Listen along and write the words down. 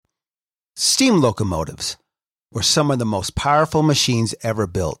Steam locomotives were some of the most powerful machines ever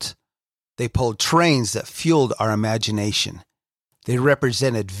built. They pulled trains that fueled our imagination. They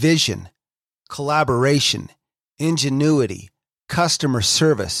represented vision, collaboration, ingenuity, customer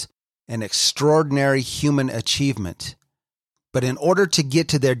service, and extraordinary human achievement. But in order to get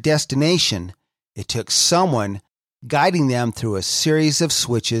to their destination, it took someone guiding them through a series of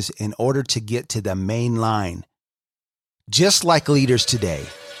switches in order to get to the main line. Just like leaders today,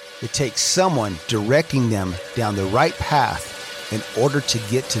 it takes someone directing them down the right path in order to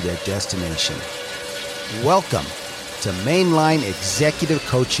get to their destination. Welcome to Mainline Executive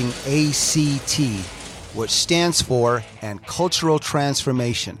Coaching, ACT, which stands for And Cultural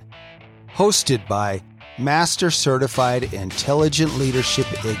Transformation, hosted by Master Certified Intelligent Leadership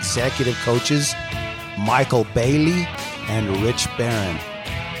Executive Coaches Michael Bailey and Rich Barron,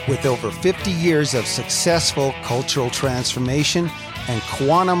 with over 50 years of successful cultural transformation and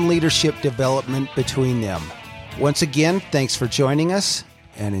quantum leadership development between them. Once again, thanks for joining us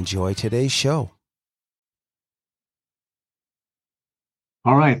and enjoy today's show.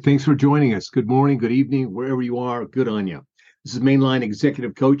 All right. Thanks for joining us. Good morning, good evening, wherever you are. Good on you. This is Mainline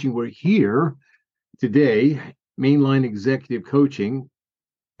Executive Coaching. We're here today, Mainline Executive Coaching,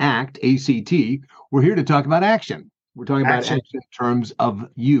 ACT, ACT. We're here to talk about action. We're talking about action in terms of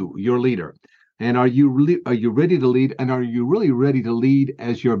you, your leader. And are you ready to lead? And are you really ready to lead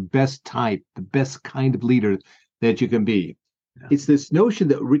as your best type, the best kind of leader that you can be? Yeah. It's this notion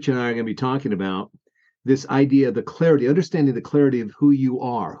that Rich and I are going to be talking about, this idea of the clarity, understanding the clarity of who you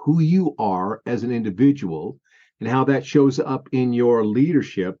are as an individual, and how that shows up in your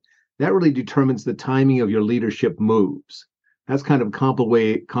leadership. That really determines the timing of your leadership moves. That's kind of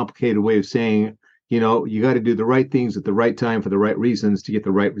a complicated way of saying, you got to do the right things at the right time for the right reasons to get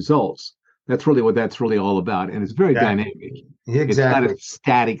the right results. That's really what that's really all about. And it's very dynamic. Exactly. It's not a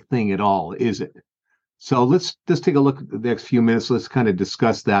static thing at all, is it? So let's take a look at the next few minutes. Let's kind of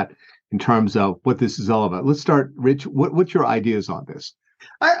discuss that in terms of what this is all about. Let's start, Rich. What's your ideas on this?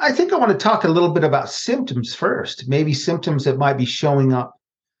 I think I want to talk a little bit about symptoms first, maybe symptoms that might be showing up.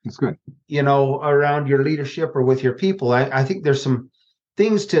 That's good. Around your leadership or with your people. I think there's some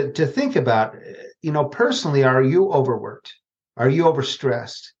things to think about. Personally, are you overworked? Are you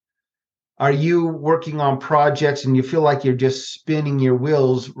overstressed? Are you working on projects and you feel like you're just spinning your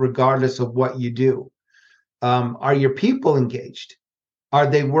wheels regardless of what you do? Are your people engaged? Are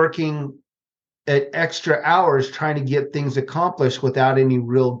they working at extra hours trying to get things accomplished without any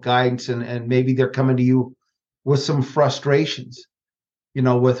real guidance? And maybe they're coming to you with some frustrations,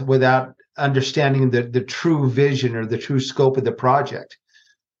 without understanding the true vision or the true scope of the project.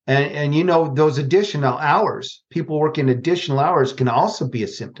 And those additional hours, people working additional hours can also be a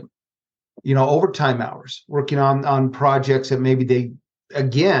symptom. Overtime hours, working on projects that maybe they,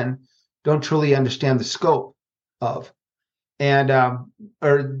 again, don't truly understand the scope of, and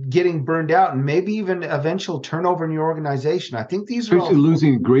are getting burned out, and maybe even eventual turnover in your organization. I think these are especially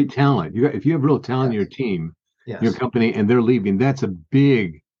losing great talent. If you have real talent in your team, your company, and they're leaving, that's a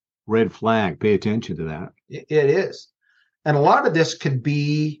big red flag. Pay attention to that. It is. And a lot of this could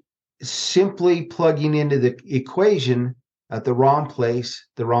be simply plugging into the equation at the wrong place,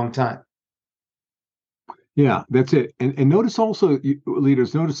 the wrong time. Yeah, that's it. And notice also,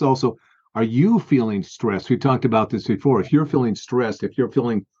 leaders, are you feeling stressed? We talked about this before. If you're feeling stressed, if you're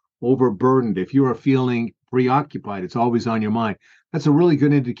feeling overburdened, if you are feeling preoccupied, it's always on your mind. That's a really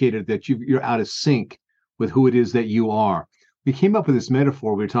good indicator that you're out of sync with who it is that you are. We came up with this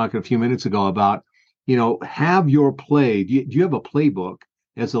metaphor we were talking a few minutes ago about, have your play. Do you have a playbook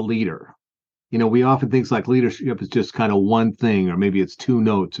as a leader? We often think like leadership is just kind of one thing, or maybe it's 2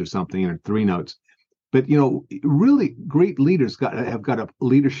 notes or something, or 3 notes. But, really great leaders have got a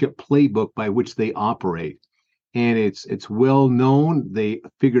leadership playbook by which they operate. And it's well known. They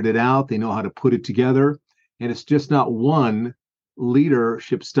figured it out. They know how to put it together. And it's just not one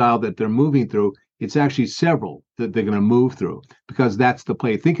leadership style that they're moving through. It's actually several that they're going to move through, because that's the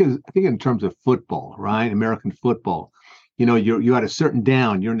play. Think in terms of football, right? American football. You're at a certain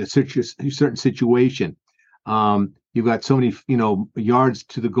down. You're in a certain situation. You've got so many, yards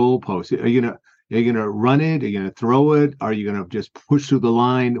to the goalpost. Are you going to run it? Are you going to throw it? Are you going to just push through the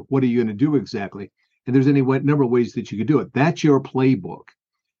line? What are you going to do exactly? And there's any number of ways that you could do it. That's your playbook.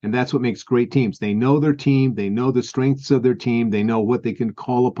 And that's what makes great teams. They know their team. They know the strengths of their team. They know what they can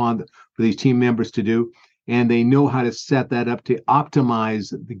call upon for these team members to do. And they know how to set that up to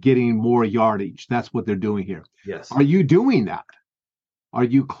optimize the getting more yardage. That's what they're doing here. Yes. Are you doing that? Are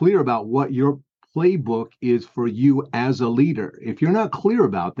you clear about what your playbook is for you as a leader? If you're not clear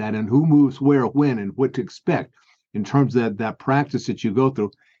about that and who moves where, when, and what to expect in terms of that practice that you go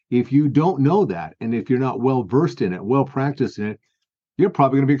through, If you don't know that, and if you're not well versed in it, well practiced in it, you're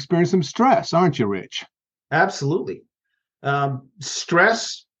probably going to be experiencing some stress, aren't you, Rich? Absolutely.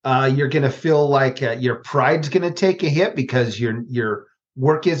 Stress, you're going to feel like your pride's going to take a hit because your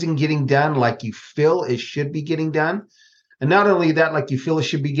work isn't getting done like you feel it should be getting done. And not only that, like you feel it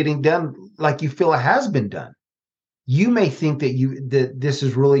should be getting done, like you feel it has been done. You may think that this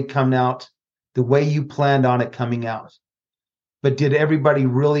has really come out the way you planned on it coming out. But did everybody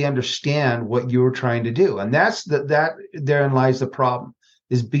really understand what you were trying to do? And that therein lies the problem,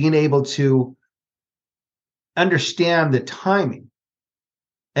 is being able to understand the timing.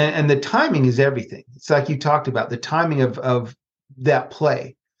 And the timing is everything. It's like you talked about, the timing of that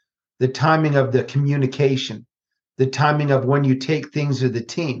play, the timing of the communication, the timing of when you take things to the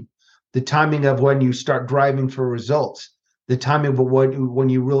team, the timing of when you start driving for results, the timing of when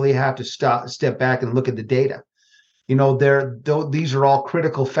you really have to step back and look at the data. These are all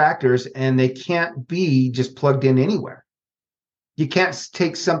critical factors, and they can't be just plugged in anywhere. You can't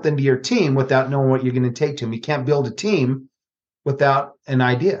take something to your team without knowing what you're going to take to them. You can't build a team without an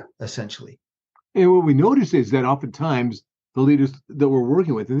idea, essentially. And what we notice is that oftentimes the leaders that we're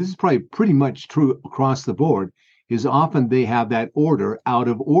working with, and this is probably pretty much true across the board, is often they have that order out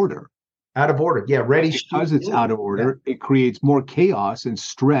of order. Out of order, yeah. Ready. Because it's out of order, It creates more chaos and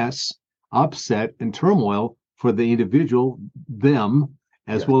stress, upset, and turmoil for the individual, them,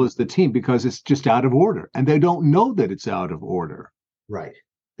 as well as the team, because it's just out of order. And they don't know that it's out of order. Right.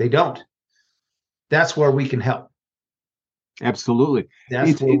 They don't. That's where we can help. Absolutely.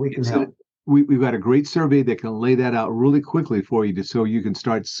 That's where we can help. We've got a great survey that can lay that out really quickly for you, so you can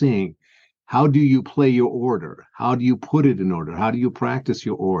start seeing, how do you play your order? How do you put it in order? How do you practice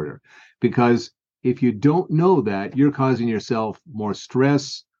your order? Because if you don't know that, you're causing yourself more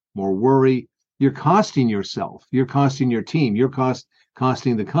stress, more worry. You're costing yourself. You're costing your team. You're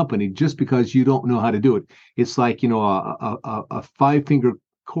costing the company just because you don't know how to do it. It's like, a 5-finger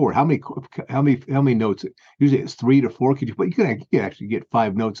chord. How many notes? Usually it's 3 to 4. You can actually get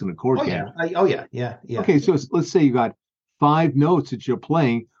 5 notes in a chord. Yeah. Okay, so let's say you got 5 notes that you're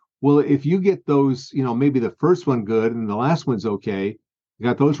playing. Well, if you get those, maybe the first one good and the last one's okay, you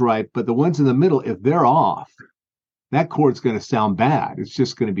got those right, but the ones in the middle, if they're off, that chord's going to sound bad. It's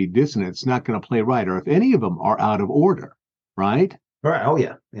just going to be dissonant. It's not going to play right. Or if any of them are out of order, right? Right. Oh,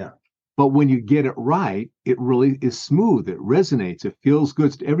 yeah. But when you get it right, it really is smooth. It resonates. It feels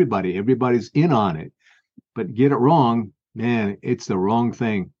good to everybody. Everybody's in on it. But get it wrong, man, it's the wrong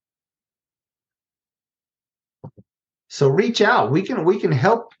thing. So reach out. We can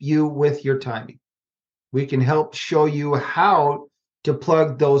help you with your timing. We can help show you how to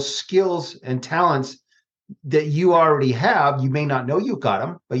plug those skills and talents that you already have. You may not know you've got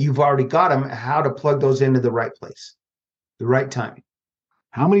them, but you've already got them, how to plug those into the right place, the right timing.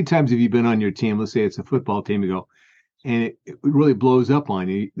 How many times have you been on your team? Let's say it's a football team, you go, and it really blows up on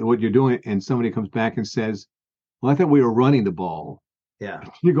you, what you're doing, and somebody comes back and says, well, I thought we were running the ball. Yeah.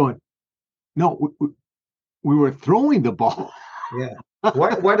 You're going, no, we were throwing the ball. Yeah.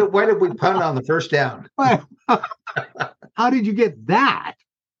 Why did we punt on the first down? How did you get that?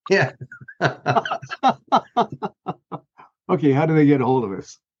 Yeah. Okay, how do they get a hold of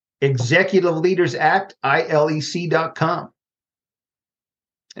us? Executive Leaders Act, ILEC.com.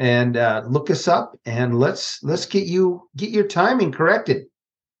 And look us up, and let's get your timing corrected.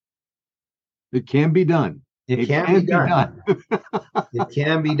 It can be done. It can be done. It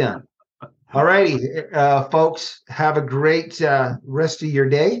can be done. All righty, folks, have a great rest of your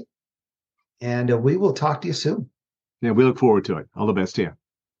day, and we will talk to you soon. Yeah, we look forward to it. All the best to you.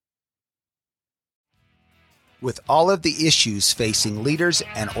 With all of the issues facing leaders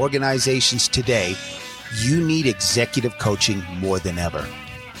and organizations today, you need executive coaching more than ever.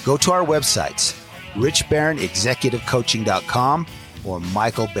 Go to our websites, richbarronexecutivecoaching.com or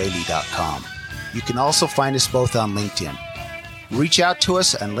michaelbailey.com. You can also find us both on LinkedIn. Reach out to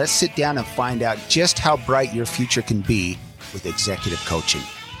us and let's sit down and find out just how bright your future can be with executive coaching.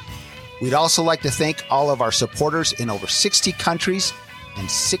 We'd also like to thank all of our supporters in over 60 countries and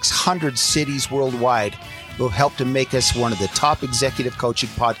 600 cities worldwide who have helped to make us one of the top executive coaching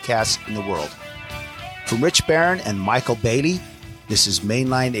podcasts in the world. From Rich Barron and Michael Bailey, this is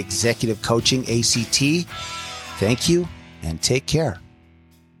Mainline Executive Coaching, ACT. Thank you and take care.